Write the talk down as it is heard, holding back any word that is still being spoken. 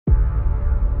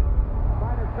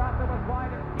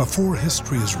Before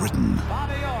history is written,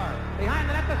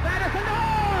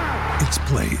 it's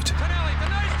played.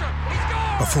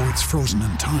 Before it's frozen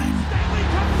in time,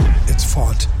 it's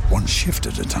fought one shift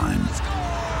at a time.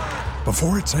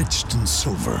 Before it's etched in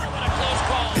silver,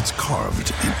 it's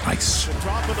carved in ice.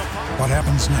 What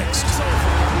happens next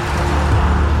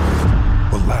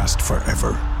will last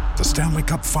forever. The Stanley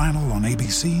Cup Final on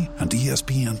ABC and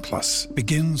ESPN Plus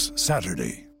begins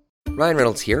Saturday. Ryan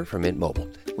Reynolds here from Mint Mobile.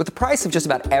 With the price of just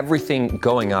about everything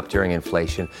going up during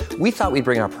inflation, we thought we'd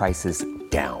bring our prices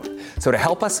down. So to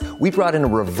help us, we brought in a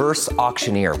reverse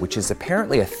auctioneer, which is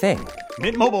apparently a thing.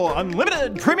 Mint Mobile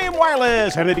Unlimited Premium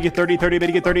Wireless. How to get 30, 30, how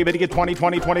to get 30, how to get 20,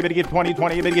 20, 20, how to get 20,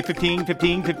 20, how to get 15,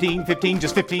 15, 15, 15,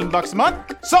 just $15 a month?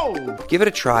 Sold! Give it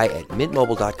a try at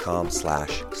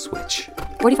mintmobile.com/switch.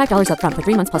 $45 up front for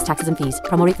 3 months plus taxes and fees.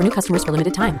 Promo rate for new customers for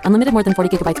limited time. Unlimited more than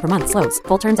 40 gigabytes per month. Slows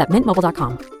full terms at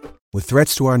mintmobile.com. With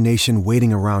threats to our nation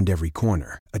waiting around every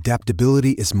corner,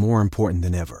 adaptability is more important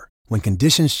than ever. When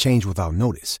conditions change without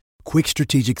notice, quick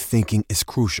strategic thinking is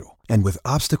crucial. And with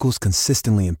obstacles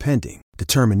consistently impending,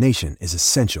 determination is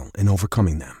essential in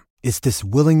overcoming them. It's this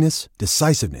willingness,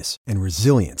 decisiveness, and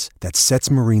resilience that sets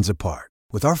Marines apart.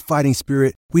 With our fighting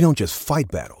spirit, we don't just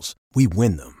fight battles, we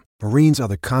win them. Marines are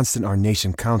the constant our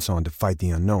nation counts on to fight the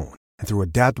unknown. And through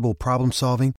adaptable problem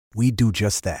solving, we do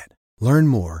just that. Learn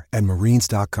more at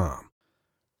marines.com.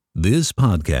 This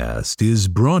podcast is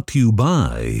brought to you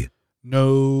by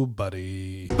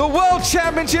nobody. The World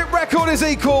Championship record is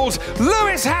equalled.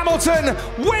 Lewis Hamilton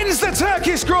wins the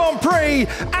Turkish Grand Prix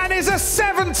and is a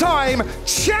 7-time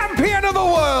champion of the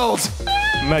world.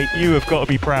 Mate, you have got to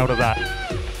be proud of that.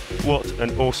 What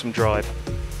an awesome drive.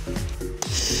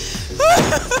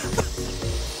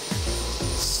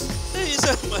 Thank you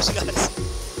so much, guys.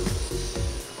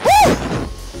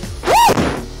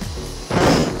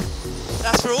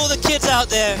 That's for all the kids out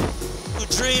there who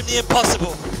dream the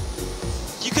impossible.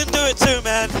 You can do it too,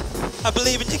 man. I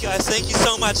believe in you guys. Thank you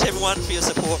so much, everyone, for your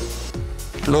support.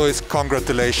 Lewis,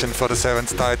 congratulations for the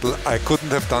 7th title. I couldn't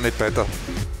have done it better.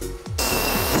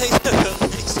 Thanks.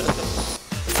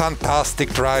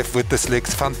 Fantastic drive with the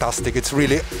slicks. Fantastic. It's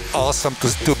really awesome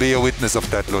to be a witness of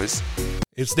that, Lewis.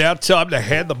 It's now time to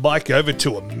hand the mic over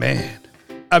to a man.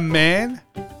 A man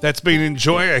that's been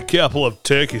enjoying a couple of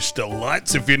Turkish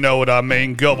delights, if you know what I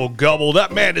mean. Gobble, gobble.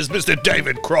 That man is Mr.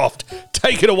 David Croft.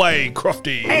 Take it away,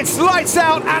 Crofty. It's lights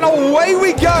out and away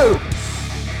we go.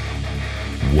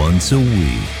 Once a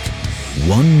week,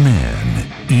 one man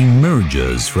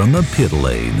emerges from the pit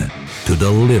lane to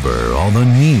deliver all the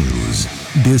news,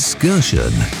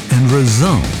 discussion, and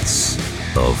results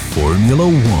of Formula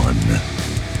One.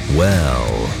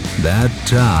 Well, that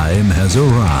time has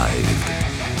arrived.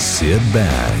 Sit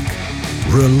back,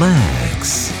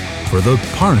 relax, for the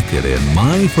Park It in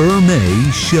My Firm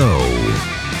A show.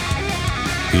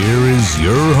 Here is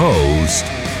your host,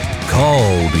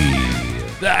 Colby.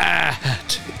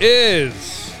 That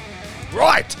is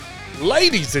right.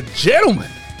 Ladies and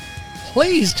gentlemen,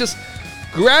 please just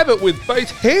grab it with both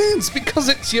hands because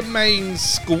it's your main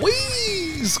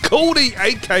squeeze. Caldy,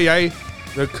 a.k.a.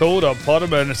 the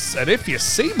Caldopotamus. And if you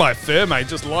see my firm A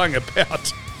just lying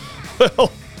about,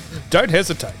 well, don't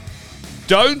hesitate.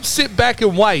 Don't sit back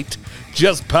and wait.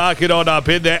 Just park it on up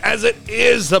in there, as it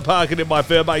is the Park It in My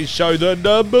Firm A show, the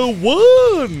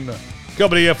 #1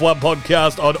 comedy F1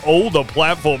 podcast on all the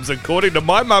platforms, according to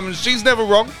my mum, and she's never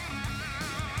wrong.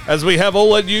 As we have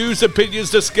all the news, opinions,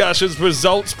 discussions,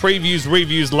 results, previews,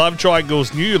 reviews, love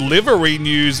triangles, new livery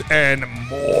news, and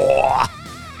more.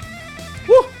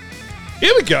 Woo.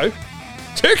 Here we go.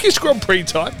 Turkish Grand Prix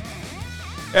time.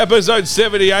 Episode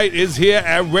 78 is here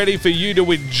and ready for you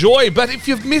to enjoy. But if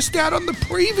you've missed out on the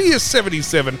previous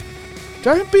 77,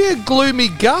 don't be a gloomy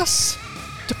Gus.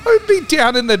 Don't be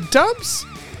down in the dumps.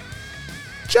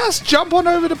 Just jump on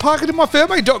over to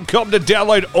parkitinmyfirma.com to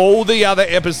download all the other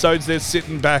episodes. They're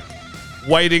sitting back,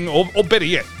 waiting, or better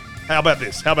yet, how about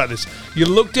this? You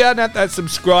look down at that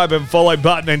subscribe and follow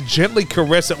button and gently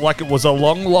caress it like it was a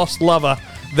long-lost lover.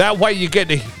 That way you get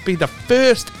to be the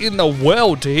first in the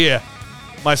world to hear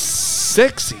my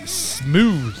sexy,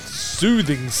 smooth,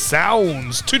 soothing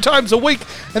sounds 2 times a week,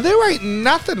 and there ain't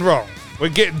nothing wrong. We're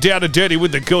getting down and dirty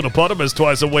with the Caldopotamus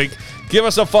twice a week. Give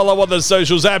us a follow on the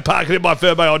socials at Park It in My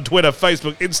Firm A on Twitter,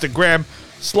 Facebook, Instagram.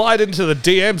 Slide into the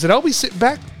DMs and I'll be sitting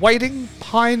back, waiting,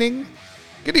 pining,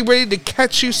 getting ready to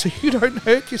catch you so you don't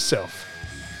hurt yourself.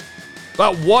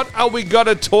 But what are we going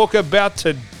to talk about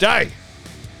today?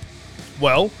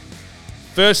 Well,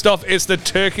 first off, it's the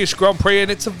Turkish Grand Prix, and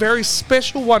it's a very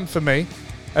special one for me,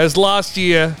 as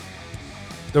the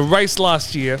race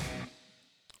last year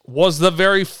was the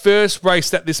very first race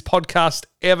that this podcast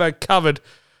ever covered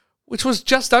which was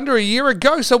just under a year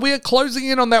ago. So we are closing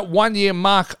in on that 1 year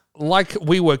mark like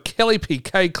we were Kelly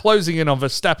Piquet closing in on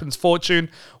Verstappen's fortune.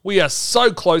 We are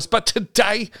so close. But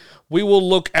today we will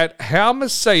look at how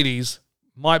Mercedes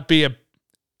might be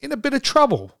in a bit of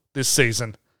trouble this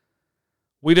season.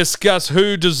 We discuss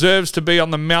who deserves to be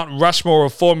on the Mount Rushmore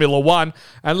of Formula One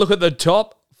and look at the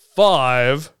top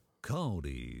 5.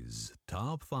 Cody's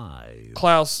Top 5.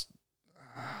 Klaus,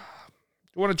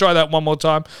 you want to try that one more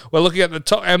time? We're looking at the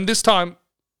top, and this time,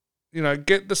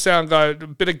 get the sound going, a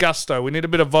bit of gusto. We need a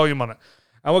bit of volume on it.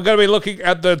 And we're going to be looking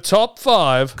at the top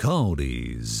 5.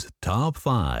 Cody's Top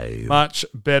 5. Much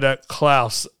better,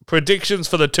 Klaus. Predictions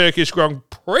for the Turkish Grand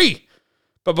Prix.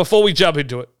 But before we jump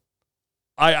into it,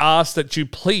 I ask that you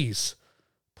please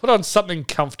put on something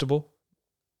comfortable.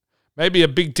 Maybe a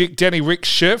Big Dick Danny Rick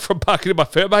shirt from Parking in My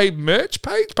Fairmate merch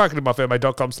page,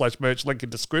 parkinginmyfairmate.com/merch, link in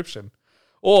description.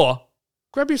 Or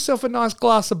grab yourself a nice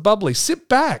glass of bubbly, sit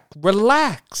back,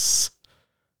 relax,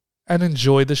 and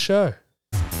enjoy the show.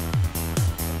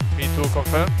 Me too,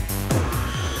 confirm.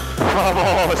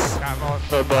 Vamos! Vamos!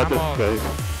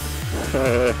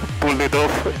 Pulled it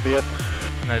off in the end.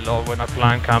 And I love when a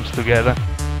plan comes together.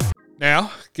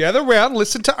 Now, gather round,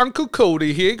 listen to Uncle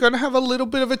Cody here. Going to have a little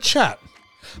bit of a chat.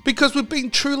 Because we've been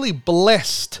truly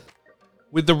blessed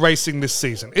with the racing this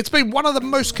season. It's been one of the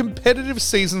most competitive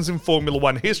seasons in Formula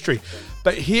One history.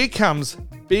 But here comes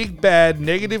big bad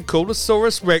negative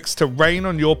Coolosaurus Rex to rain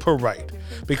on your parade.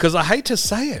 Because I hate to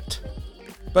say it,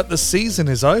 but the season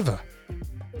is over.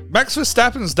 Max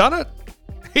Verstappen's done it.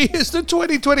 He is the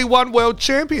 2021 World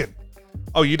Champion.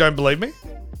 Oh, you don't believe me?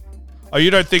 Oh,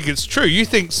 you don't think it's true? You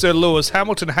think Sir Lewis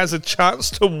Hamilton has a chance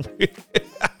to win?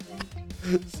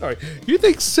 Sorry. You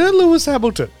think Sir Lewis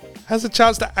Hamilton has a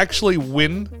chance to actually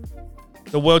win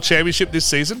the World Championship this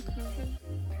season?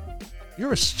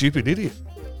 You're a stupid idiot.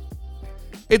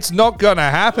 It's not going to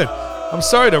happen. I'm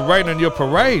sorry to rain on your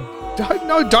parade.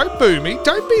 Don't boo me.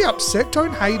 Don't be upset.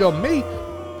 Don't hate on me.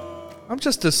 I'm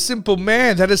just a simple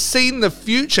man that has seen the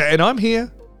future, and I'm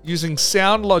here using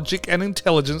sound logic and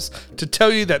intelligence to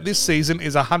tell you that this season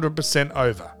is 100%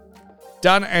 over.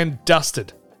 Done and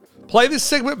dusted. Play this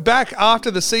segment back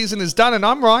after the season is done and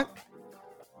I'm right.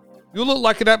 You'll look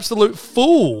like an absolute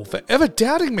fool for ever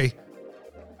doubting me.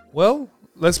 Well,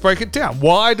 let's break it down.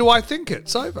 Why do I think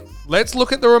it's over? Let's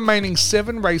look at the remaining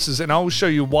 7 races and I will show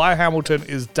you why Hamilton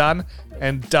is done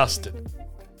and dusted.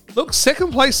 Look,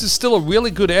 second place is still a really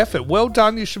good effort. Well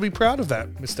done. You should be proud of that,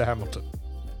 Mr. Hamilton.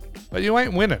 But you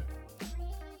ain't winning.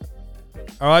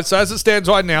 All right, so as it stands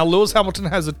right now, Lewis Hamilton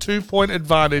has a 2-point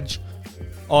advantage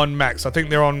on Max. I think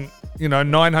they're on,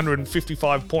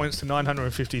 955 points to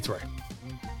 953.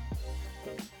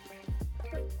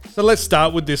 So let's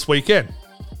start with this weekend.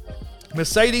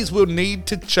 Mercedes will need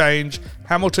to change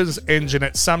Hamilton's engine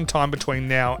at some time between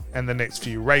now and the next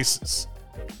few races.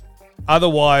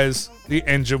 Otherwise, the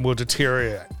engine will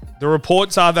deteriorate. The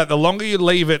reports are that the longer you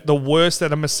leave it, the worse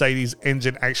that a Mercedes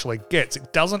engine actually gets.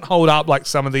 It doesn't hold up like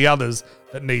some of the others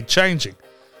that need changing.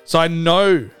 So I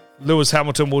know Lewis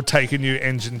Hamilton will take a new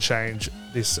engine change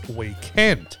this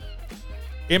weekend.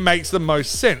 It makes the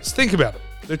most sense. Think about it.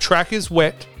 The track is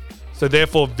wet, so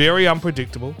therefore very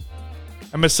unpredictable.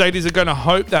 And Mercedes are going to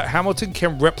hope that Hamilton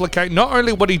can replicate not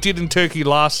only what he did in Turkey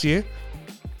last year,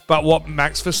 but what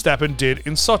Max Verstappen did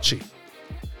in Sochi.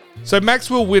 So Max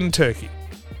will win Turkey.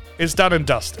 It's done and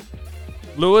dusted.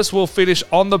 Lewis will finish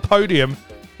on the podium.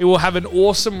 He will have an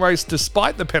awesome race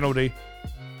despite the penalty,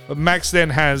 but Max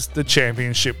then has the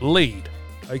championship lead.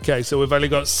 Okay, so we've only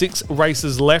got 6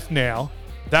 races left now.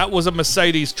 That was a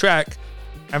Mercedes track,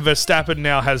 and Verstappen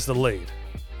now has the lead.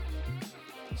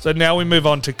 So now we move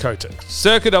on to COTA.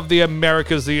 Circuit of the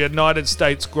Americas, the United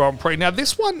States Grand Prix. Now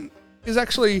this one is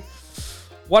actually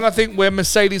one I think where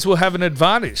Mercedes will have an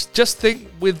advantage. Just think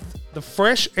with the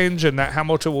fresh engine that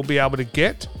Hamilton will be able to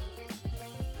get,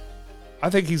 I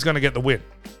think he's going to get the win.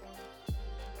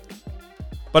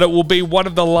 But it will be one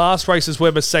of the last races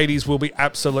where Mercedes will be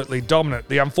absolutely dominant.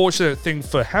 The unfortunate thing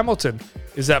for Hamilton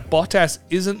is that Bottas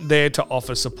isn't there to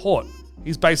offer support.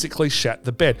 He's basically shat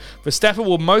the bed. Verstappen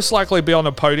will most likely be on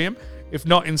a podium, if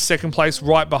not in second place,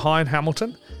 right behind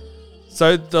Hamilton.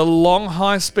 So the long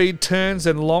high-speed turns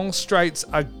and long straights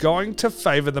are going to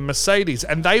favour the Mercedes,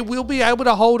 and they will be able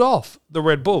to hold off the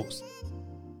Red Bulls.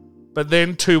 But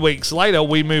then 2 weeks later,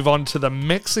 we move on to the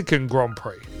Mexican Grand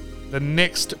Prix, the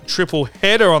next triple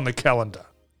header on the calendar.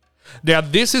 Now,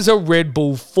 this is a Red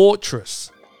Bull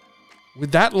fortress.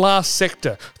 With that last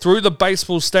sector, through the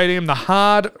baseball stadium, the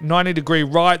hard 90-degree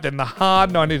right, then the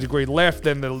hard 90-degree left,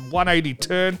 then the 180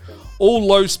 turn, all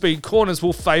low-speed corners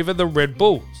will favour the Red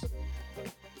Bulls.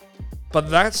 But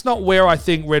that's not where I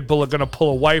think Red Bull are going to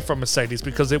pull away from Mercedes,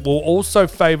 because it will also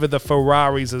favour the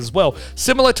Ferraris as well.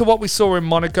 Similar to what we saw in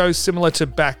Monaco, similar to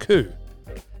Baku.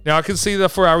 Now, I can see the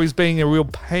Ferraris being a real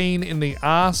pain in the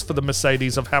ass for the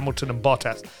Mercedes of Hamilton and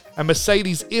Bottas. And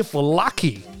Mercedes, if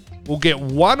lucky, will get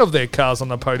one of their cars on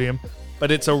the podium, but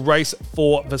it's a race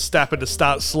for Verstappen to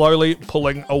start slowly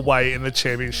pulling away in the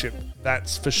championship.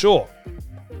 That's for sure.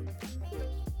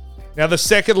 Now, the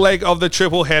second leg of the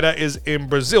triple header is in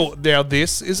Brazil. Now,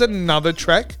 this is another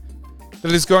track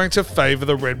that is going to favour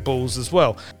the Red Bulls as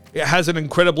well. It has an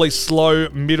incredibly slow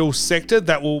middle sector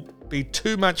that will be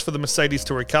too much for the Mercedes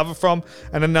to recover from,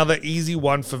 and another easy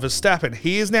one for Verstappen.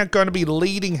 He is now going to be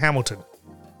leading Hamilton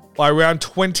by around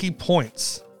 20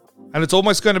 points. And it's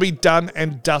almost going to be done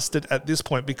and dusted at this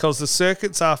point, because the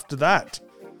circuits after that,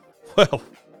 well,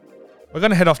 we're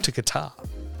going to head off to Qatar.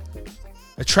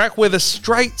 A track where the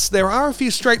straights, there are a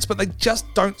few straights, but they just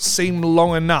don't seem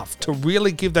long enough to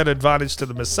really give that advantage to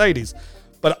the Mercedes.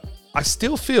 But I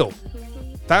still feel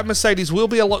that Mercedes will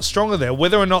be a lot stronger there.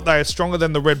 Whether or not they are stronger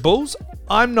than the Red Bulls,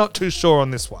 I'm not too sure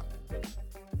on this one.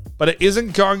 But it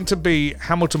isn't going to be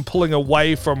Hamilton pulling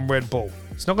away from Red Bull.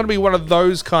 It's not going to be one of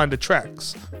those kind of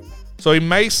tracks. So he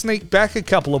may sneak back a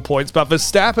couple of points, but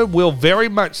Verstappen will very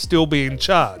much still be in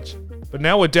charge. But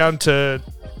now we're down to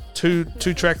two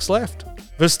tracks left.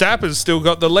 Verstappen's still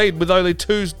got the lead with only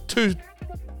two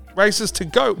races to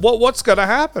go. What's going to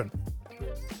happen?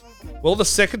 Well, the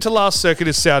second to last circuit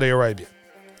is Saudi Arabia.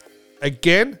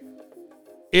 Again,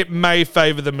 it may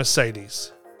favour the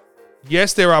Mercedes.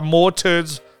 Yes, there are more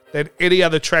turns than any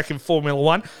other track in Formula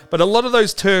 1, but a lot of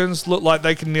those turns look like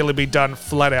they can nearly be done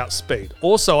flat out speed.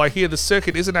 Also, I hear the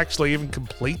circuit isn't actually even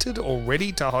completed or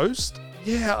ready to host.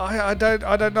 Yeah, I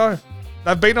don't know.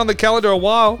 They've been on the calendar a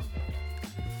while.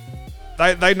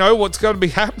 They know what's going to be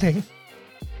happening.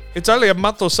 It's only a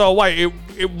month or so away.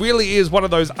 It really is one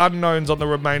of those unknowns on the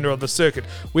remainder of the circuit.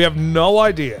 We have no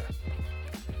idea.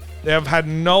 They have had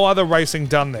no other racing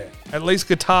done there. At least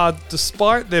Qatar,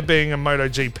 despite there being a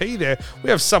MotoGP there,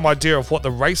 we have some idea of what the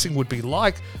racing would be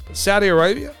like. But Saudi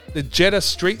Arabia, the Jeddah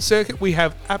street circuit, we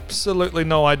have absolutely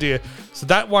no idea. So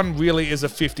that one really is a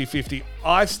 50-50.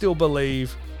 I still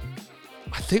believe,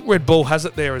 I think Red Bull has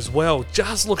it there as well,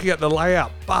 just looking at the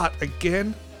layout. But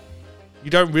again,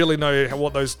 you don't really know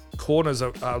what those corners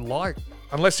are like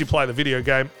unless you play the video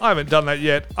game. I haven't done that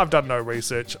yet. I've done no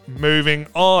research. Moving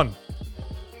on.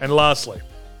 And lastly,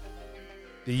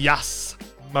 the Yas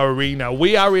Marina.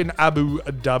 We are in Abu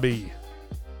Dhabi.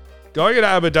 Going into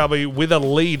Abu Dhabi with a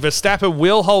lead, Verstappen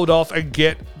will hold off and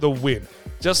get the win.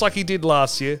 Just like he did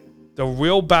last year, the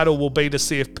real battle will be to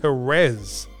see if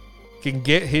Perez can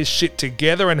get his shit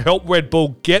together and help Red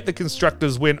Bull get the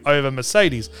Constructors' win over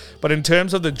Mercedes. But in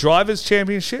terms of the Drivers'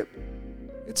 Championship,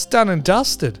 it's done and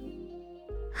dusted.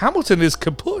 Hamilton is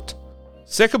kaput.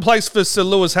 Second place for Sir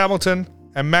Lewis Hamilton,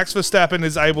 and Max Verstappen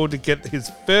is able to get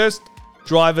his first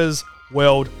Drivers'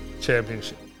 World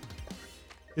Championship.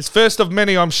 His first of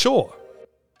many, I'm sure.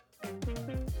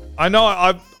 I know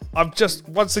I've just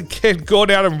once again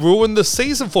gone out and ruined the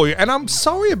season for you, and I'm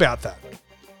sorry about that.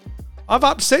 I've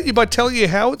upset you by telling you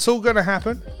how it's all going to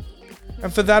happen,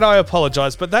 and for that I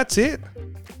apologize, but that's it.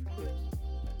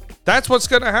 That's what's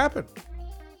going to happen.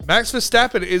 Max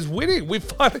Verstappen is winning.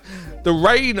 The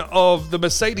reign of the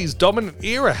Mercedes dominant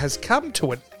era has come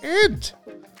to an end.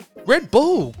 Red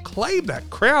Bull claim that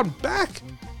crown back.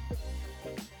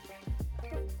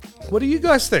 What do you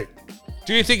guys think?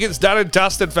 Do you think it's done and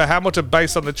dusted for Hamilton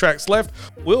based on the tracks left?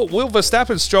 Will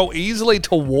Verstappen stroll easily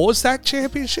towards that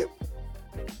championship?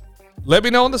 Let me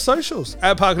know on the socials.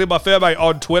 @ParkingInMyFairmate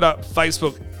on Twitter,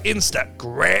 Facebook,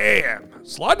 Instagram.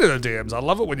 Slide in the DMs. I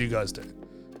love it when you guys do.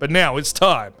 But now it's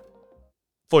time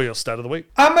for your stat of the week.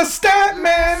 I'm a stat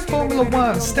man, Formula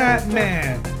 1 stat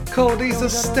man. Cody's a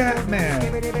stat man.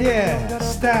 Yeah,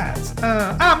 stats.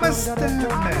 I'm a stat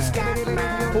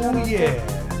man. Oh yeah.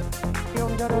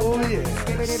 Oh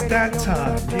yeah. Stat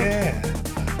time. Yeah.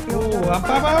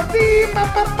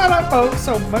 Oh,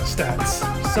 so much stats.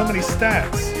 So many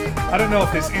stats. I don't know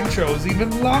if this intro is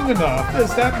even long enough.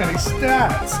 There's that many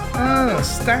stats.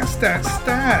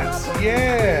 Stats.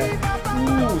 Yeah.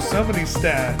 Ooh, so many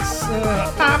stats.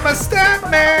 I'm a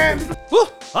stat man. Woo,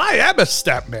 I am a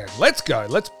stat man. Let's go.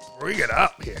 Let's bring it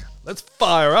up here. Let's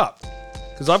fire up.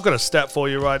 Because I've got a stat for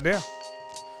you right now.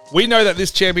 We know that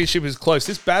this championship is close.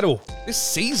 This battle, this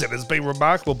season has been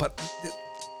remarkable. But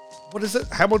what is it?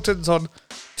 Hamilton's on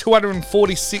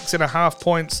 246.5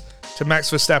 points to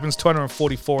Max Verstappen's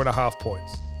 244.5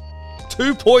 points.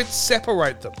 2 points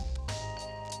separate them.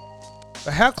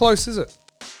 But how close is it?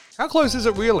 How close is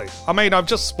it really? I mean, I've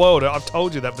just spoiled it. I've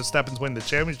told you that Verstappen's win the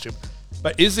championship.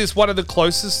 But is this one of the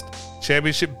closest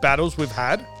championship battles we've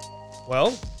had?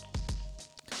 Well,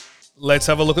 let's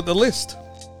have a look at the list.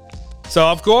 So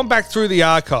I've gone back through the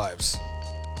archives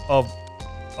of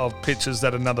pictures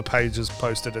that another page has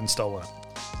posted and stolen.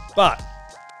 But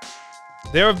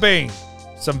there have been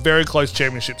some very close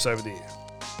championships over the year.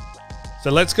 So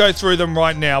let's go through them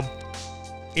right now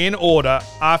in order.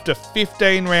 After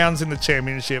 15 rounds in the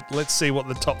championship, let's see what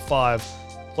the top 5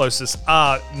 closest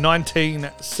are.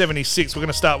 1976, we're going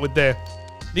to start with there.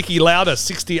 Niki Lauda,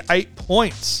 68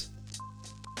 points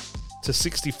to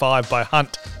 65 by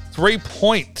Hunt.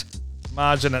 3-point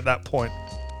margin at that point.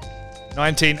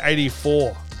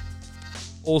 1984,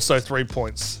 also 3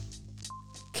 points.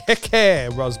 Keke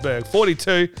Rosberg,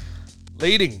 42,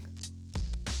 leading.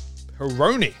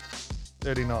 Pironi,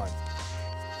 39.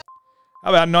 How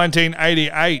about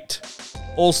 1988?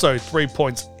 Also 3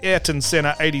 points. Ayrton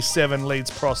Senna, 87,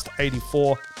 leads Prost,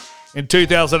 84. In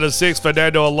 2006,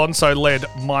 Fernando Alonso led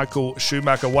Michael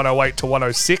Schumacher, 108 to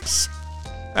 106.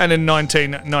 And in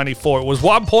 1994, it was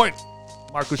 1 point.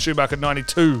 Michael Schumacher,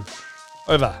 92,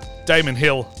 over Damon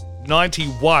Hill,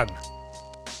 91.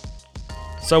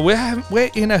 So we're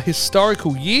in a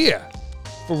historical year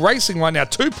for racing right now.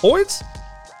 2 points?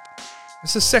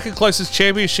 It's the second closest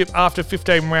championship after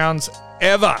 15 rounds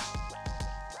ever.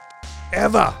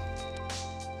 Ever.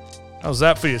 How's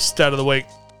that for your stat of the week?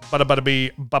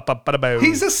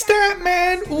 He's a stat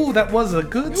man. Ooh, that was a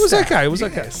good stat. It was okay. It was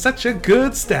okay. Such a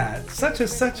good stat. Such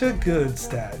a good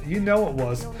stat. You know it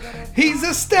was. He's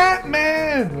a stat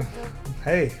man.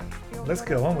 Hey, let's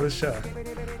go on with the show.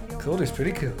 Cool is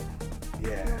pretty cool.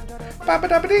 Yeah.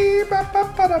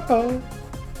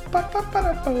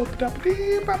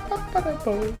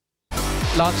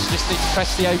 Lance, just need to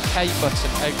press the OK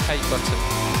button. OK button.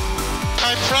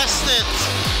 I pressed it.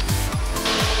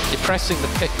 You're pressing the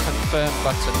pick confirm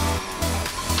button.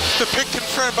 The pick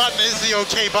confirm button is the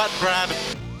OK button, Brad.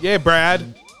 Yeah,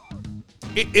 Brad.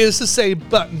 It is the same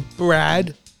button,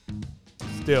 Brad.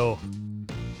 Still,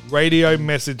 radio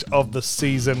message of the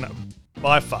season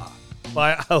by far.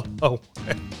 Oh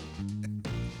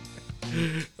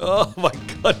my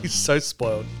God, he's so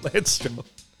spoiled. Lance Stroll.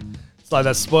 It's like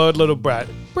that spoiled little Brad.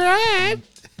 Brad,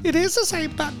 it is the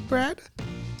same button, Brad.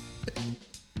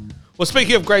 Well,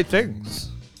 speaking of great things,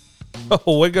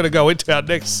 we're going to go into our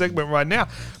next segment right now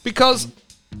because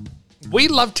we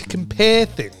love to compare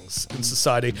things in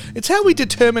society. It's how we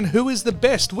determine who is the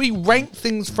best. We rank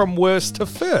things from worst to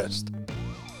first.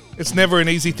 It's never an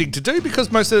easy thing to do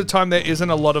because most of the time there isn't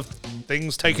a lot of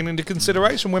things taken into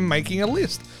consideration when making a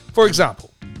list. For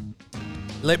example,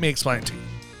 let me explain it to you.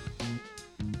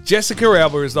 Jessica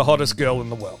Alba is the hottest girl in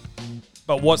the world.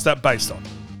 But what's that based on?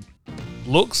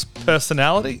 Looks?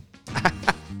 Personality?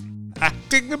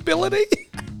 Acting ability?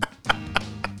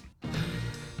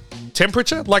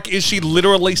 Temperature? Like, is she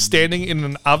literally standing in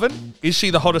an oven? Is she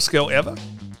the hottest girl ever?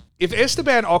 If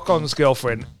Esteban Ocon's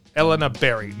girlfriend, Eleanor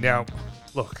Berry, now,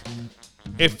 look,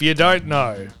 if you don't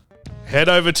know, head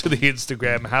over to the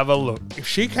Instagram, have a look. If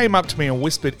she came up to me and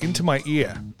whispered into my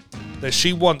ear that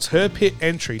she wants her pit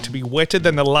entry to be wetter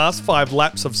than the last 5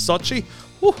 laps of Sochi,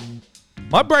 whew,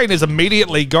 my brain is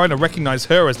immediately going to recognize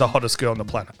her as the hottest girl on the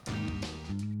planet.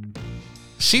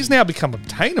 She's now become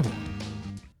obtainable.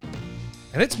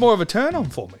 And it's more of a turn on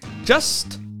for me.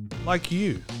 Just like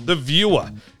you, the viewer.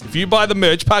 If you buy the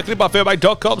merch,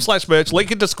 parkingitbyfairmate.com/merch,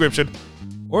 link in description,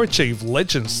 or achieve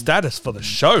legend status for the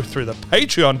show through the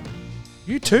Patreon,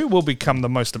 you too will become the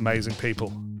most amazing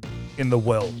people in the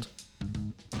world.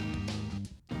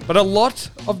 But a lot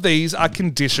of these are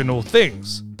conditional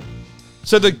things.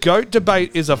 So the GOAT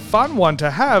debate is a fun one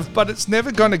to have, but it's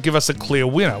never going to give us a clear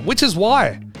winner, which is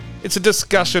why it's a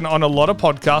discussion on a lot of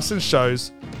podcasts and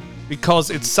shows,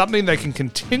 because it's something they can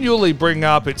continually bring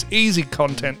up. It's easy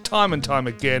content time and time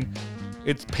again.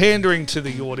 It's pandering to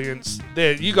the audience.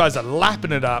 There, you guys are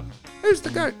lapping it up. Who's the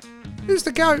GOAT? Who's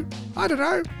the GOAT? I don't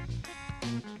know.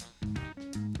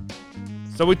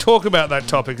 So we talk about that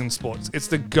topic in sports. It's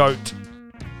the GOAT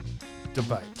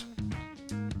debate.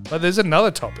 But there's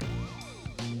another topic.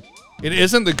 It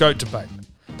isn't the GOAT debate,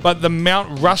 but the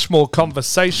Mount Rushmore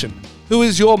conversation. Who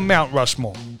is your Mount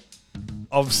Rushmore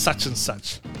of such and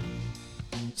such?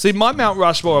 See, my Mount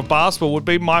Rushmore of basketball would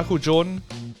be Michael Jordan,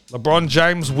 LeBron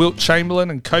James, Wilt Chamberlain,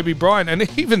 and Kobe Bryant. And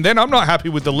even then, I'm not happy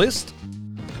with the list.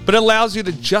 But it allows you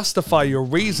to justify your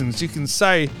reasons. You can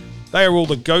say they are all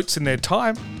the GOATs in their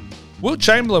time. Wilt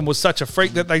Chamberlain was such a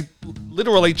freak that they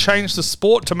literally changed the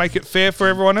sport to make it fair for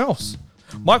everyone else.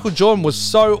 Michael Jordan was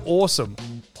so awesome.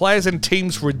 Players and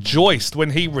teams rejoiced when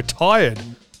he retired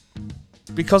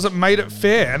because it made it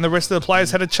fair and the rest of the players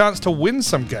had a chance to win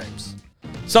some games.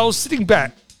 So I was sitting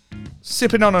back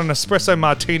sipping on an espresso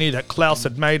martini that Klaus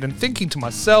had made and thinking to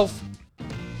myself,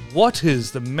 what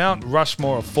is the Mount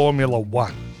Rushmore of Formula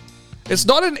One? It's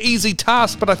not an easy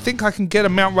task, but I think I can get a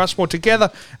Mount Rushmore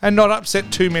together and not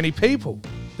upset too many people.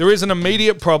 There is an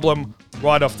immediate problem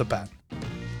right off the bat.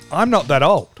 I'm not that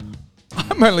old.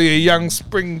 I'm only a young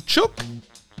spring chook.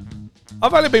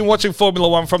 I've only been watching Formula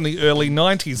One from the early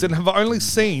 90s and have only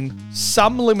seen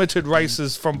some limited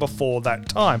races from before that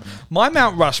time. My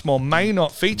Mount Rushmore may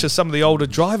not feature some of the older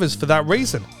drivers for that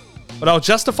reason, but I'll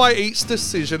justify each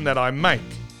decision that I make.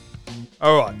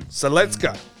 Alright, so let's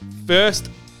go. First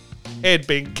head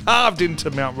being carved into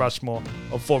Mount Rushmore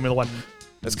of Formula One.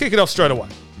 Let's kick it off straight away.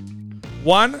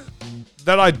 One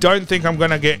that I don't think I'm going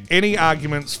to get any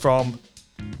arguments from,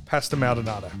 Pastor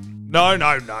Maldonado. No.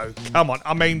 Come on.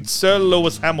 I mean, Sir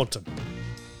Lewis Hamilton.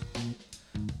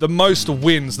 The most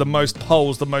wins, the most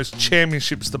poles, the most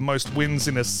championships, the most wins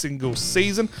in a single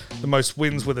season, the most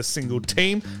wins with a single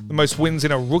team, the most wins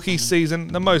in a rookie season,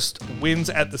 the most wins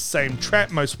at the same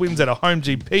track, most wins at a home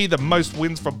GP, the most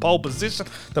wins from pole position,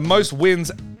 the most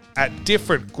wins at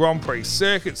different Grand Prix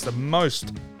circuits, the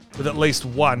most with at least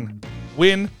one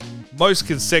win, most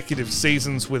consecutive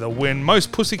seasons with a win,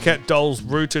 most Pussycat Dolls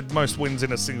rooted, most wins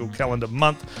in a single calendar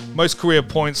month, most career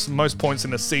points, most points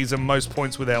in a season, most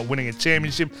points without winning a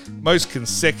championship, most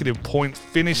consecutive point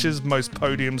finishes, most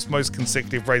podiums, most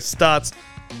consecutive race starts,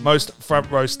 most front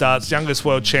row starts, youngest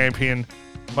world champion,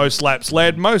 most laps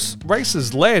led, most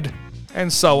races led,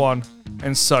 and so on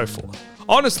and so forth.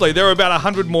 Honestly, there are about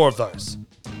 100 more of those.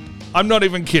 I'm not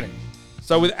even kidding.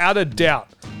 So without a doubt,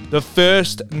 the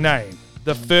first name,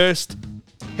 the first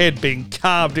head being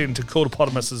carved into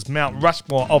Cultopotamus's Mount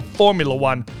Rushmore of Formula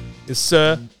One is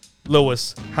Sir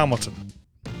Lewis Hamilton.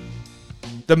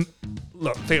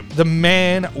 The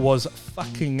man was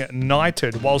fucking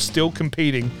knighted while still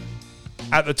competing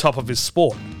at the top of his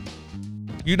sport.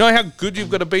 You know how good you've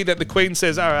got to be that the Queen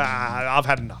says, I've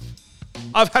had enough.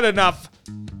 I've had enough.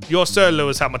 You're Sir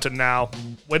Lewis Hamilton now.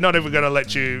 We're not even going to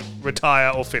let you retire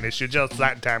or finish. You're just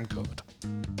that damn good.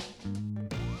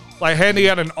 Like handing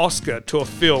out an Oscar to a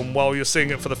film while you're seeing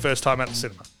it for the first time at the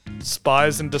cinema.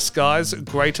 Spies in Disguise,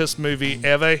 greatest movie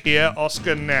ever. Here,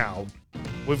 Oscar now.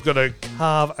 We've got to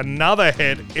carve another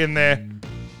head in there.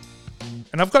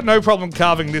 And I've got no problem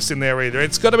carving this in there either.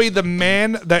 It's got to be the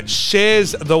man that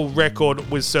shares the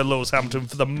record with Sir Lewis Hamilton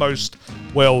for the most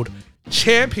world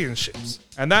championships.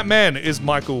 And that man is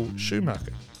Michael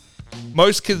Schumacher.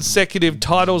 Most consecutive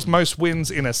titles, most wins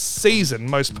in a season,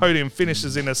 most podium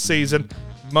finishes in a season,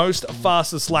 most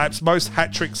fastest laps, most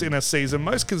hat-tricks in a season,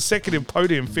 most consecutive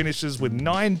podium finishes with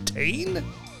 19?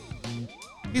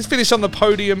 He's finished on the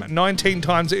podium 19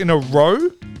 times in a row.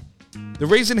 The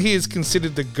reason he is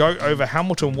considered the GOAT over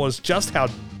Hamilton was just how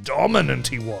dominant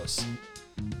he was.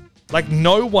 Like,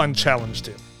 no one challenged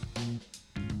him.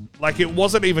 Like, it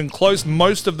wasn't even close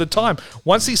most of the time.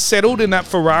 Once he settled in that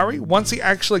Ferrari, once he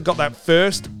actually got that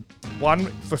first one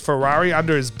for Ferrari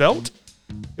under his belt,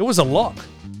 it was a lock.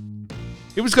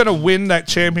 He was going to win that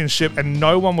championship and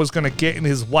no one was going to get in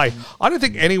his way. I don't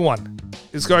think anyone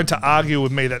is going to argue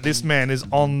with me that this man is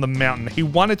on the mountain. He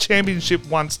won a championship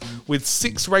once with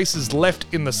 6 races left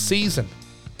in the season.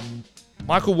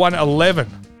 Michael won 11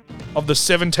 of the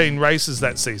 17 races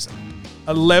that season.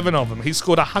 11 of them. He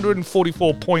scored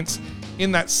 144 points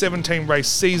in that 17 race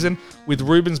season with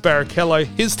Rubens Barrichello,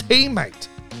 his teammate,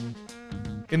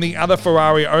 in the other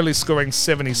Ferrari only scoring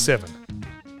 77.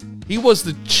 He was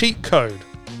the cheat code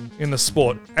in the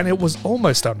sport, and it was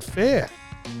almost unfair.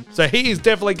 So he is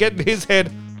definitely getting his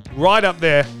head right up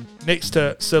there next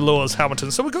to Sir Lewis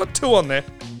Hamilton. So we got 2 on there.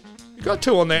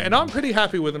 And I'm pretty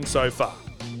happy with them so far.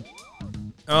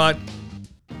 All right,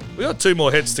 we got 2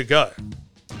 more heads to go.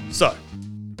 So,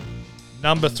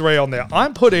 number 3 on there.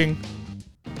 I'm putting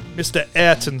Mr.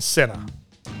 Ayrton Senna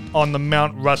on the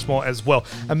Mount Rushmore as well.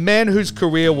 A man whose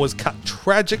career was cut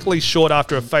tragically short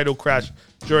after a fatal crash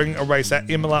during a race at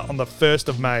Imola on the 1st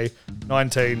of May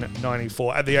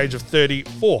 1994 at the age of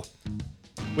 34.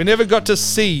 We never got to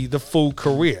see the full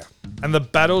career, and the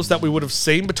battles that we would have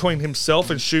seen between himself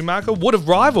and Schumacher would have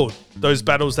rivaled those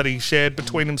battles that he shared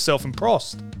between himself and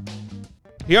Prost.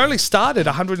 He only started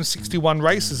 161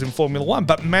 races in Formula One,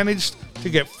 but managed to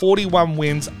get 41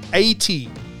 wins, 80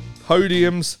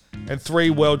 podiums, and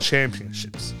 3 world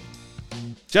championships.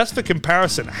 Just for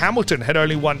comparison, Hamilton had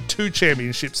only won 2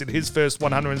 championships in his first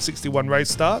 161 race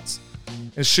starts,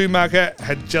 and Schumacher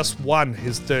had just won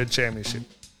his 3rd championship.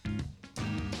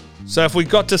 So if we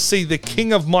got to see the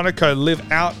King of Monaco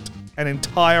live out an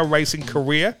entire racing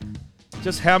career,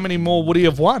 just how many more would he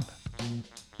have won?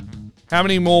 How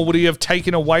many more would he have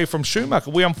taken away from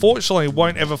Schumacher? We unfortunately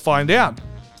won't ever find out.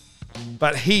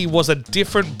 but he was a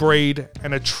different breed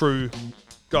and a true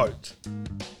GOAT.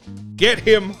 Get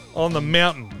him on the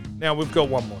mountain. Now we've got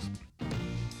one more.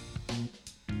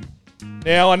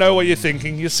 Now I know what you're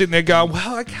thinking. You're sitting there going,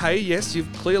 well, okay, yes, you've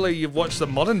watched the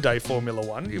modern day Formula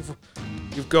One. You've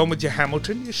gone with your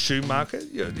Hamilton, your Schumacher,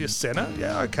 your Senna.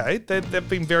 Yeah, okay. They've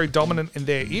been very dominant in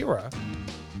their era.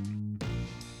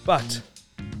 But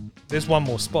there's one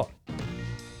more spot.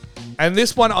 And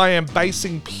this one I am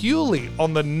basing purely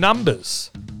on the numbers.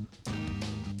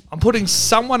 I'm putting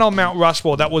someone on Mount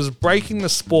Rushmore that was breaking the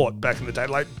sport back in the day,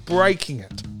 like breaking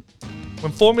it.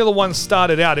 When Formula One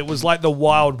started out, it was like the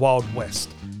wild, wild west.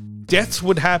 Deaths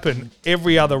would happen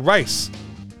every other race.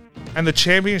 And the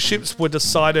championships were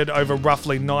decided over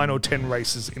roughly 9 or 10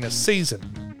 races in a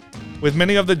season. With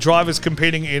many of the drivers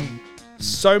competing in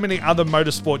so many other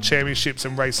motorsport championships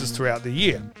and races throughout the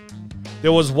year.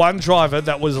 There was one driver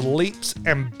that was leaps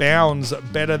and bounds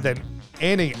better than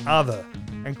any other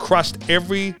and crushed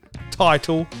every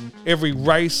title, every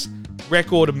race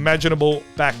record imaginable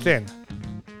back then.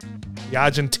 The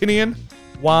Argentinian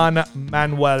Juan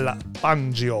Manuel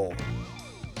Fangio.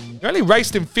 He only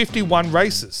raced in 51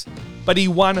 races, but he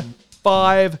won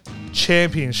 5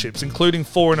 championships, including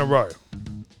 4 in a row.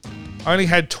 Only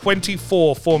had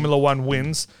 24 Formula One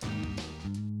wins,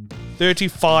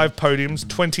 35 podiums,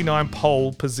 29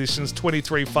 pole positions,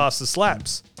 23 fastest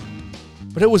laps.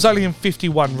 But it was only in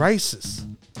 51 races.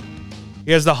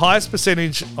 He has the highest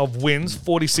percentage of wins,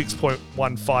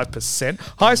 46.15%.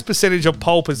 Highest percentage of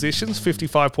pole positions,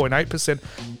 55.8%.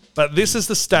 But this is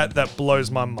the stat that blows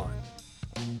my mind.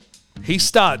 He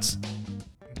starts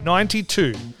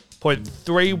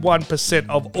 92.31%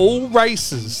 of all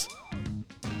races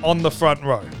on the front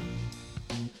row.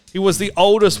 He was the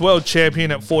oldest world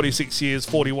champion at 46 years,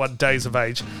 41 days of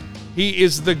age. He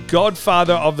is the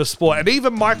godfather of the sport. And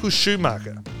even Michael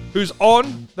Schumacher, who's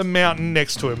on the mountain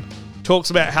next to him, talks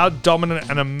about how dominant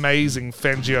and amazing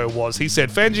Fangio was. He said,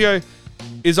 Fangio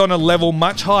is on a level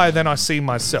much higher than I see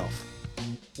myself.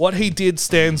 What he did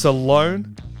stands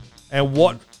alone, and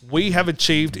what we have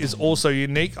achieved is also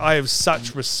unique. I have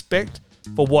such respect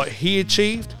for what he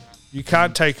achieved. You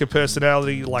can't take a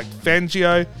personality like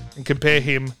Fangio and compare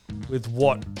him with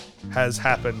what has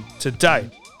happened today.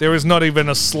 There is not even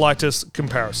a slightest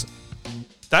comparison.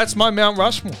 That's my Mount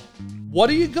Rushmore. What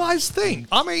do you guys think?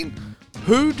 I mean,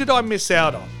 who did I miss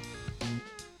out on?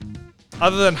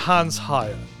 Other than Hans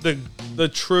Heyer, the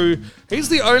true... He's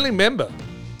the only member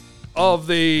of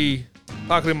the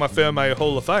Parking My Ferme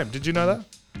Hall of Fame. Did you know that?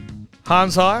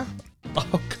 Hans Heyer?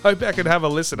 I'll go back and have a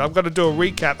listen. I'm going to do a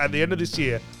recap at the end of this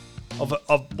year of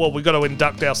we've got to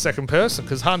induct our second person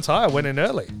because Hans Heyer went in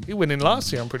early. He went in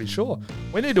last year, I'm pretty sure.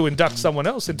 We need to induct someone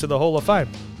else into the Hall of Fame.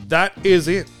 That is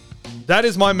it. That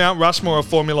is my Mount Rushmore of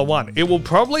Formula One. It will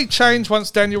probably change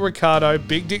once Daniel Ricciardo,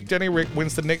 Big Dick Danny Rick,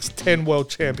 wins the next 10 world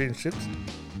championships.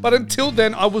 But until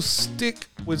then, I will stick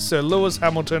with Sir Lewis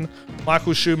Hamilton,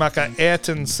 Michael Schumacher,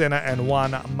 Ayrton Senna, and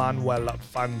Juan Manuel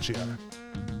Fangio.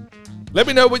 Let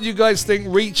me know what you guys think.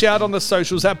 Reach out on the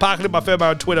socials at Parking My Fermo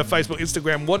on Twitter, Facebook,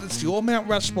 Instagram. What does your Mount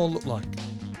Rushmore look like?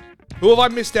 Who have I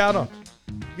missed out on?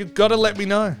 You've got to let me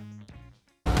know.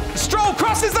 Stroll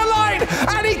crosses the line,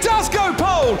 and he does go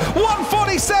pole.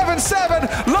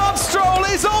 1:47.7. Lance Stroll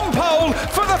is on pole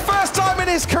for the first time in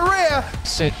his career.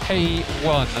 Said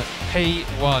P1.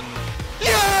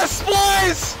 Yes,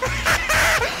 boys!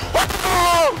 Let's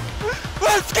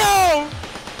go!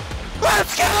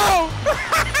 Let's go!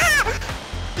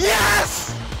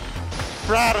 Yes!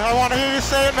 Brad, I want to hear you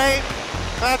say it, mate.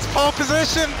 That's pole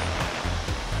position.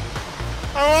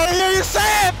 I want to hear you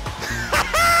say it!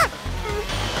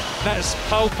 That's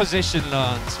pole position,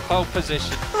 Lance. Pole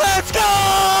position. Let's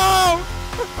go!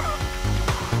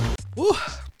 Ooh.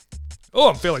 Oh,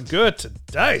 I'm feeling good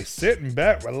today. Sitting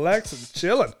back, relaxing,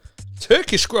 chilling.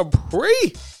 Turkish Grand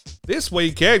Prix this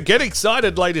weekend. Get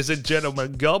excited, ladies and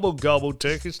gentlemen. Gobble, gobble,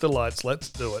 Turkish delights. Let's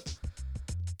do it.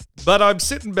 But I'm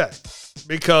sitting back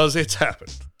because it's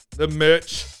happened. The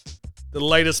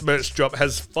latest merch drop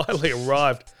has finally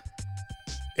arrived.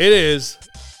 It is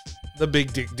the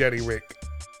Big Dick Danny Rick.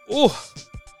 Oh,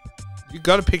 you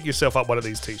got to pick yourself up one of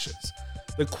these t-shirts.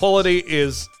 The quality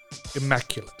is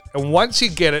immaculate. And once you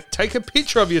get it, take a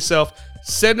picture of yourself,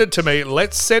 send it to me.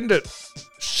 Let's send it.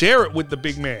 Share it with the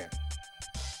big man.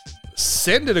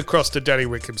 Send it across to Danny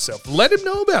Rick himself. Let him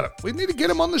know about it. We need to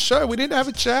get him on the show. We need to have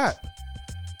a chat.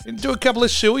 We need to do a couple of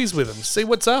shoeies with him. See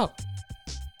what's up.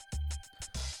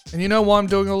 And you know why I'm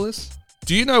doing all this?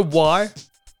 Do you know why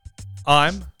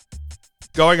I'm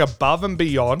going above and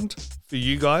beyond for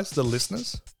you guys, the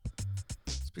listeners?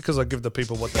 It's because I give the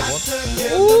people what they want.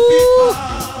 Ooh.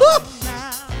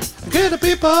 Give the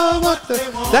people what they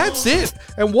want. That's it.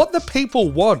 And what the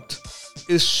people want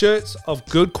is shirts of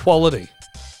good quality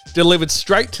delivered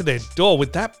straight to their door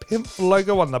with that pimp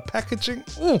logo on the packaging.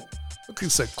 Ooh, looking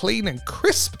so clean and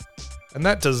crisp. And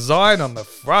that design on the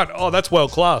front. Oh, that's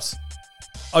world class.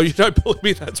 Oh, you don't believe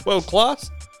me that's world class?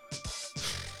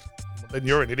 Well, then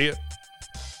you're an idiot.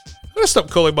 I'm going to stop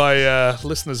calling my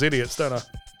listeners idiots, don't I?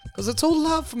 Because it's all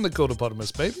love from the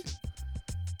Gordopotamus, baby.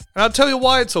 And I'll tell you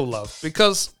why it's all love.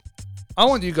 Because I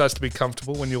want you guys to be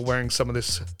comfortable when you're wearing some of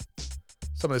this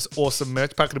awesome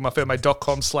merch.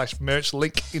 PackItInMyFairMate.com/merch.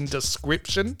 Link in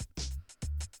description.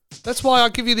 That's why I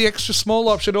give you the extra small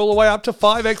option all the way up to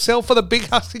 5XL for the big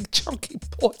husky chunky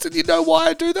boys. And you know why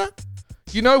I do that?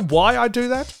 You know why I do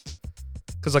that?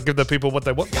 Because I give the people what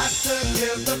they want.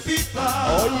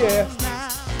 Oh yeah.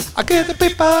 I give the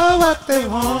people what they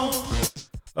want.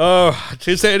 Oh,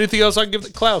 is there anything else I can give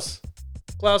the Klaus?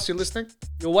 Klaus, you listening?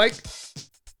 You awake?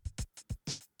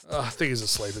 Oh, I think he's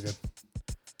asleep again.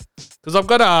 Because I've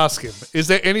got to ask him, is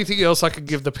there anything else I can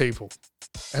give the people?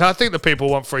 And I think the people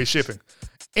want free shipping.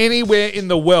 Anywhere in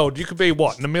the world, you could be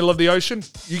what? In the middle of the ocean?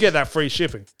 You get that free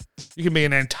shipping. You can be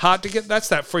in Antarctica. That's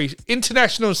that free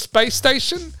International Space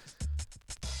Station.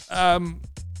 Yeah.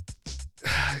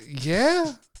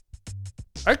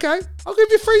 Okay, I'll give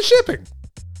you free shipping.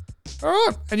 All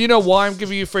right. And you know why I'm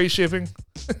giving you free shipping?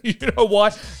 You know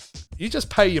why? You just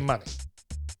pay your money.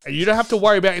 And you don't have to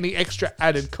worry about any extra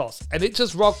added costs. And it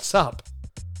just rocks up.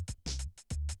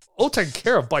 All taken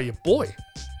care of by your boy.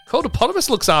 Gordopotamus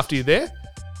looks after you there.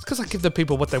 It's because I give the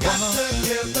people what they want.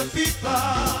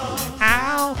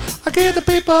 Ow. I give the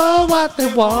people what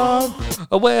they want.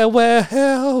 Well.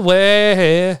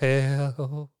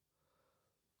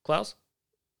 Klaus?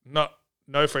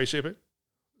 No free shipping.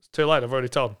 It's too late. I've already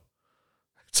told him.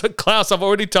 So Klaus, I've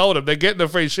already told him they're getting the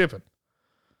free shipping.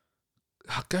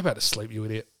 Oh, go back to sleep, you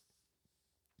idiot.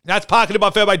 That's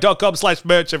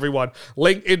ParkItInMyFairMate.com/merch, everyone.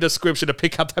 Link in description to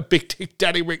pick up that Big Dick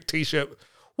Daddy Rick t-shirt.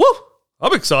 Woo!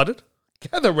 I'm excited.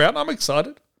 Gather round. I'm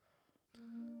excited.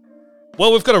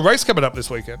 Well, we've got a race coming up this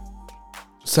weekend.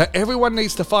 So everyone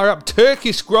needs to fire up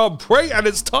Turkish Grand Prix, and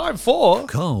it's time for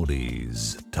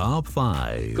Caldy's Top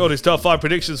 5. Caldy's Top 5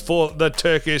 predictions for the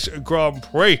Turkish Grand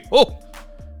Prix. Oh,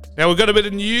 now we've got a bit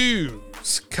of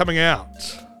news coming out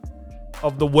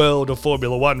of the world of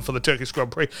Formula One for the Turkish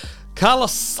Grand Prix.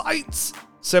 Carlos Sainz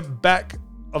sent back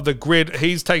of the grid.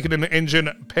 He's taken an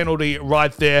engine penalty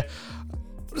right there.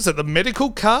 What is it, the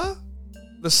medical car?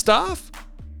 The staff?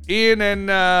 Ian and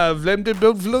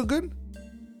Vlemdenblogen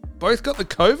both got the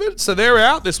COVID, so they're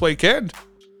out this weekend.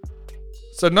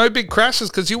 So no big crashes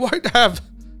because you won't have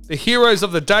the heroes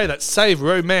of the day that saved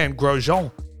Romain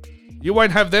Grosjean. You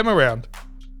won't have them around.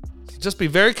 So just be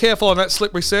very careful on that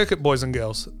slippery circuit, boys and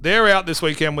girls. They're out this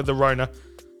weekend with the Rona.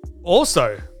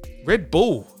 Also, Red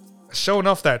Bull showing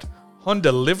off that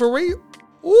Honda livery.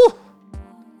 Ooh,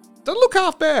 doesn't look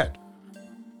half bad.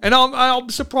 And I'm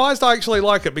surprised I actually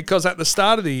like it because at the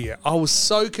start of the year, I was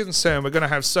so concerned we're going to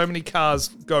have so many cars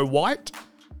go white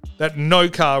that no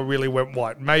car really went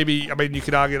white. Maybe, I mean, you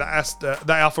could argue that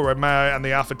the Alfa Romeo and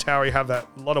the Alfa Tauri have that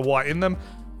lot of white in them,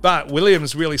 but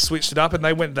Williams really switched it up and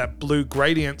they went that blue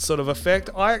gradient sort of effect.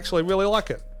 I actually really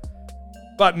like it.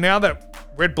 But now that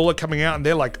Red Bull are coming out and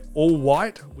they're like all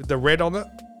white with the red on it,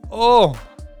 oh,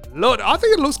 Lord, I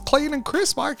think it looks clean and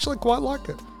crisp. I actually quite like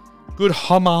it. Good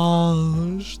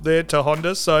homage there to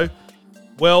Honda. So,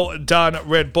 well done,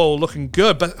 Red Bull. Looking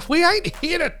good. But we ain't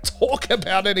here to talk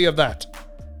about any of that.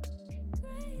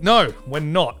 No, we're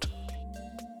not.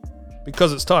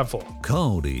 Because it's time for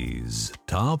Caldy's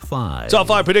Top 5. Top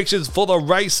 5 predictions for the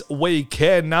race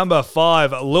weekend. Number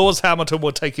 5, Lewis Hamilton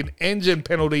will take an engine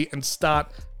penalty and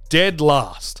start dead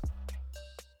last.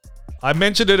 I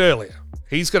mentioned it earlier.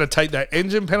 He's going to take that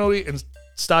engine penalty and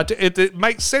it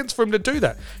makes sense for him to do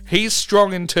that. He's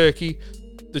strong in Turkey.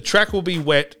 The track will be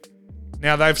wet.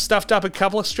 Now, they've stuffed up a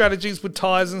couple of strategies with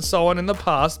tyres and so on in the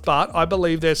past, but I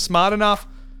believe they're smart enough.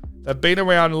 They've been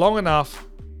around long enough.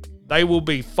 They will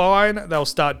be fine. They'll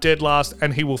start dead last,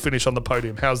 and he will finish on the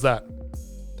podium. How's that?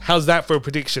 How's that for a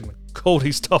prediction?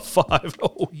 Caldy's Top 5.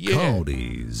 Oh, yeah.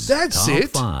 Caldy's That's Top it.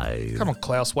 5. Come on,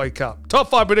 Klaus, wake up. Top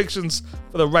 5 predictions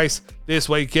for the race this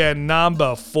weekend.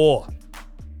 Number 4.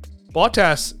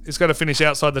 Bottas is going to finish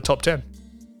outside the top 10.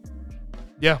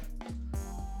 Yeah.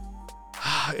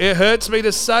 It hurts me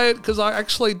to say it because I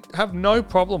actually have no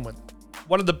problem with it.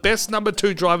 One of the best number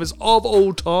 2 drivers of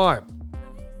all time.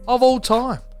 Of all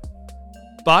time.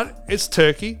 But it's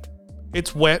Turkey.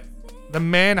 It's wet. The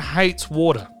man hates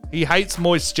water. He hates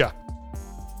moisture.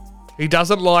 He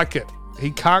doesn't like it.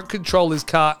 He can't control his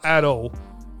car at all.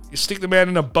 You stick the man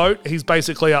in a boat, he's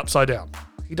basically upside down.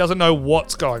 He doesn't know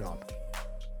what's going on.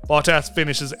 Bottas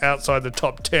finishes outside the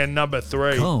top 10, number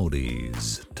 3.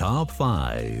 Cody's top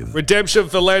 5. Redemption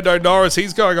for Lando Norris.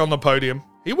 He's going on the podium.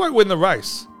 He won't win the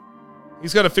race.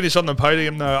 He's going to finish on the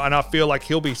podium, though, and I feel like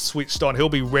he'll be switched on. He'll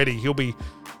be ready. He'll be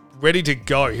ready to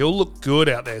go. He'll look good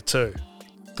out there, too.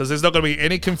 Because there's not going to be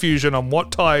any confusion on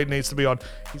what tyre he needs to be on.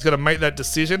 He's going to make that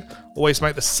decision. Always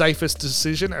make the safest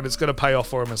decision, and it's going to pay off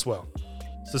for him as well.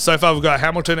 So far we've got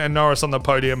Hamilton and Norris on the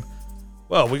podium.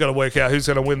 Well, we've got to work out who's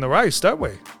going to win the race, don't we?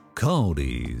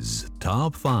 Cody's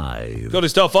top 5. Got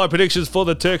his top 5 predictions for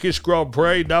the Turkish Grand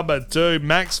Prix. Number 2,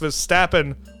 Max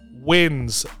Verstappen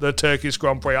wins the Turkish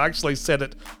Grand Prix. I actually said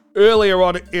it earlier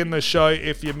on in the show.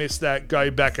 If you missed that, go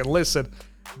back and listen.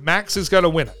 Max is going to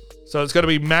win it. So it's going to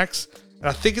be Max. And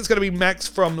I think it's going to be Max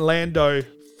from Lando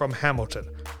from Hamilton.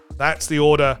 That's the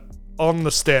order on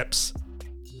the steps.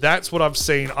 That's what I've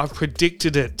seen. I've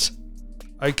predicted it.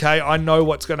 Okay, I know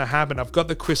what's going to happen. I've got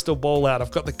the crystal ball out. I've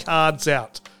got the cards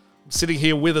out. I'm sitting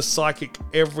here with a psychic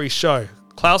every show.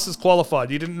 Klaus is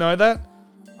qualified. You didn't know that?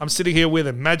 I'm sitting here with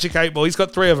him. Magic 8 Ball. He's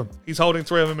got 3 of them. He's holding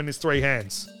 3 of them in his 3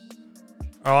 hands.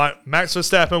 All right, Max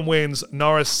Verstappen wins.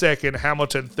 Norris second.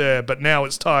 Hamilton third. But now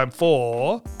it's time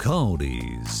for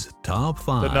Cody's top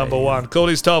 5. the number 1.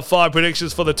 Cody's top 5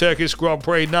 predictions for the Turkish Grand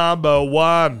Prix. Number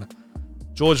 1,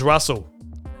 George Russell.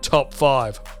 Top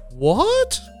 5.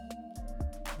 What?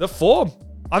 The form.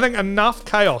 I think enough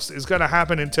chaos is going to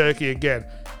happen in Turkey again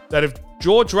that if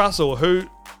George Russell, who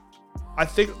I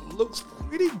think looks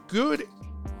pretty good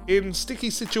in sticky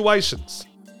situations,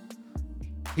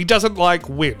 he doesn't like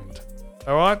wind.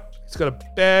 All right? He's got a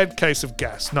bad case of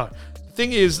gas. No. The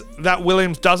thing is that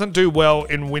Williams doesn't do well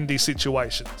in windy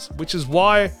situations, which is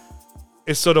why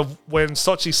it's sort of when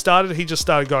Sochi started, he just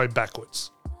started going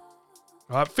backwards.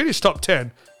 All right? Finished top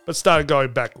 10, but started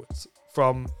going backwards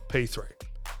from P3.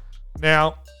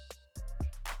 Now,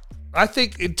 I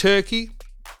think in Turkey,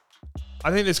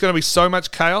 I think there's going to be so much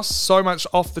chaos, so much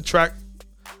off the track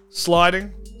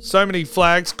sliding, so many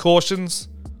flags, cautions,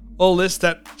 all this,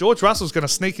 that George Russell's going to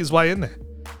sneak his way in there.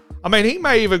 I mean, he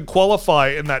may even qualify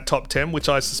in that top 10, which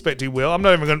I suspect he will. I'm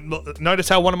not even going to notice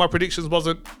how one of my predictions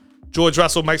wasn't George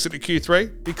Russell makes it to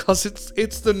Q3, because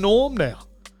it's the norm now.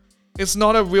 It's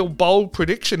not a real bold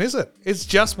prediction, is it? It's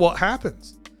just what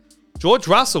happens. George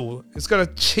Russell is going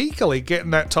to cheekily get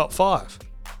in that top 5.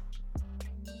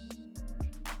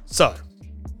 So,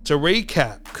 to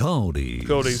recap,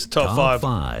 Cody's top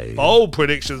 5 bold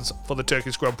predictions for the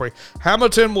Turkish Grand Prix.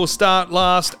 Hamilton will start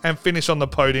last and finish on the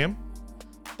podium.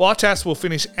 Bottas will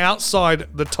finish outside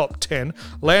the top 10.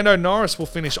 Lando Norris will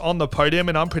finish on the podium,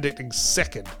 and I'm predicting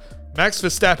second. Max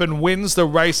Verstappen wins the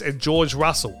race, and George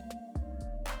Russell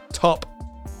top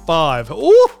 5.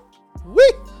 Ooh,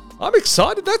 wee! I'm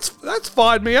excited. That's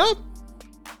fired me up.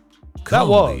 That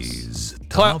was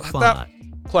top 5.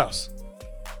 Klaus.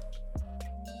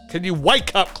 Can you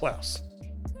wake up, Klaus?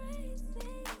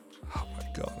 Oh my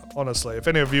God. Honestly, if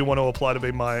any of you want to apply to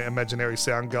be my imaginary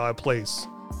sound guy, please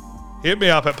hit me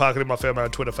up at Parking in My Family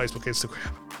on Twitter, Facebook,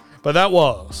 Instagram. But that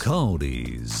was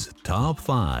Cody's top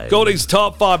 5. Cody's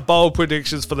top 5 bold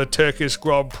predictions for the Turkish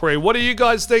Grand Prix. What do you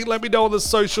guys think? Let me know on the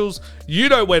socials. You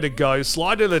know where to go.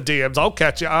 Slide in the DMs. I'll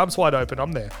catch you. Arms wide open.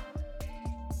 I'm there.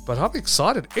 But I'm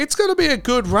excited. It's going to be a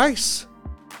good race.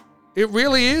 It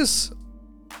really is.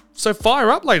 So fire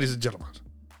up, ladies and gentlemen.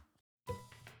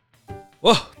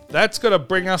 Well, that's going to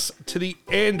bring us to the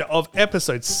end of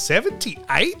episode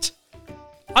 78.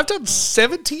 I've done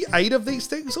 78 of these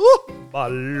things. Oh, my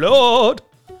Lord.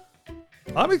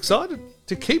 I'm excited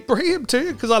to keep bringing them to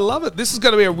you because I love it. This is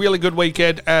going to be a really good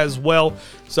weekend as well.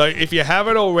 So if you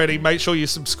haven't already, make sure you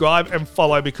subscribe and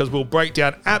follow, because we'll break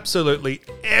down absolutely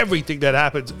everything that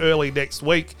happens early next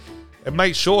week and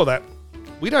make sure that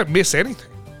we don't miss anything.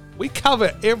 We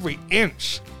cover every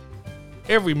inch,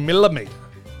 every millimeter,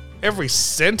 every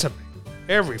centimeter,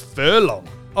 every furlong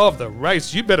of the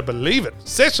race. You better believe it.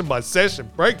 Session by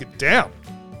session, break it down.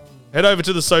 Head over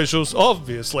to the socials,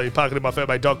 obviously,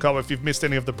 parkinginmyfairmate.com if you've missed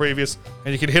any of the previous.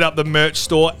 And you can hit up the merch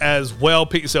store as well.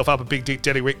 Pick yourself up a Big Dick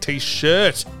Daddy Rick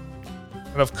t-shirt.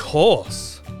 And of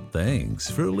course, thanks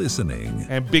for listening.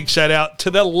 And big shout out to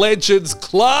the Legends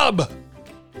Club.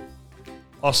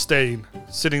 Austin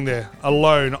sitting there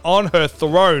alone on her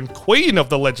throne, queen of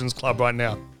the Legends Club right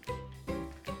now.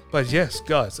 But yes,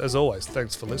 guys, as always,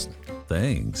 thanks for listening.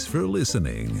 Thanks for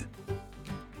listening.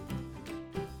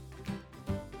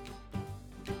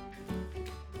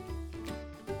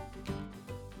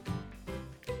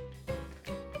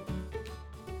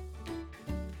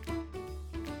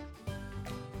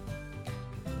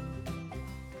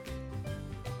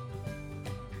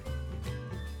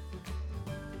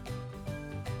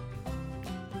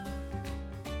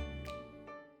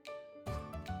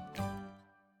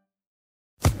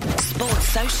 Sports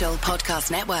Social Podcast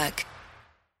Network.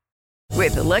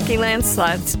 With the Lucky Land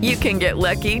Slots, you can get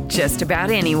lucky just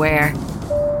about anywhere.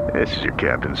 This is your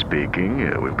captain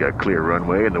speaking. We've got clear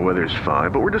runway and the weather's fine,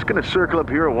 but we're just going to circle up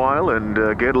here a while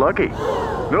and get lucky.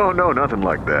 No, nothing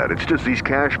like that. It's just these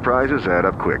cash prizes add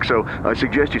up quick. So I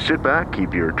suggest you sit back,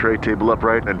 keep your tray table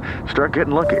upright, and start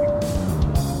getting lucky.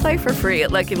 Play for free at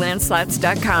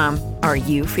LuckyLandSlots.com. Are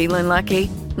you feeling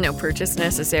lucky? No purchase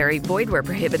necessary. Void where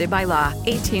prohibited by law.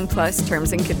 18+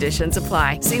 terms and conditions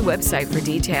apply. See website for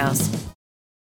details.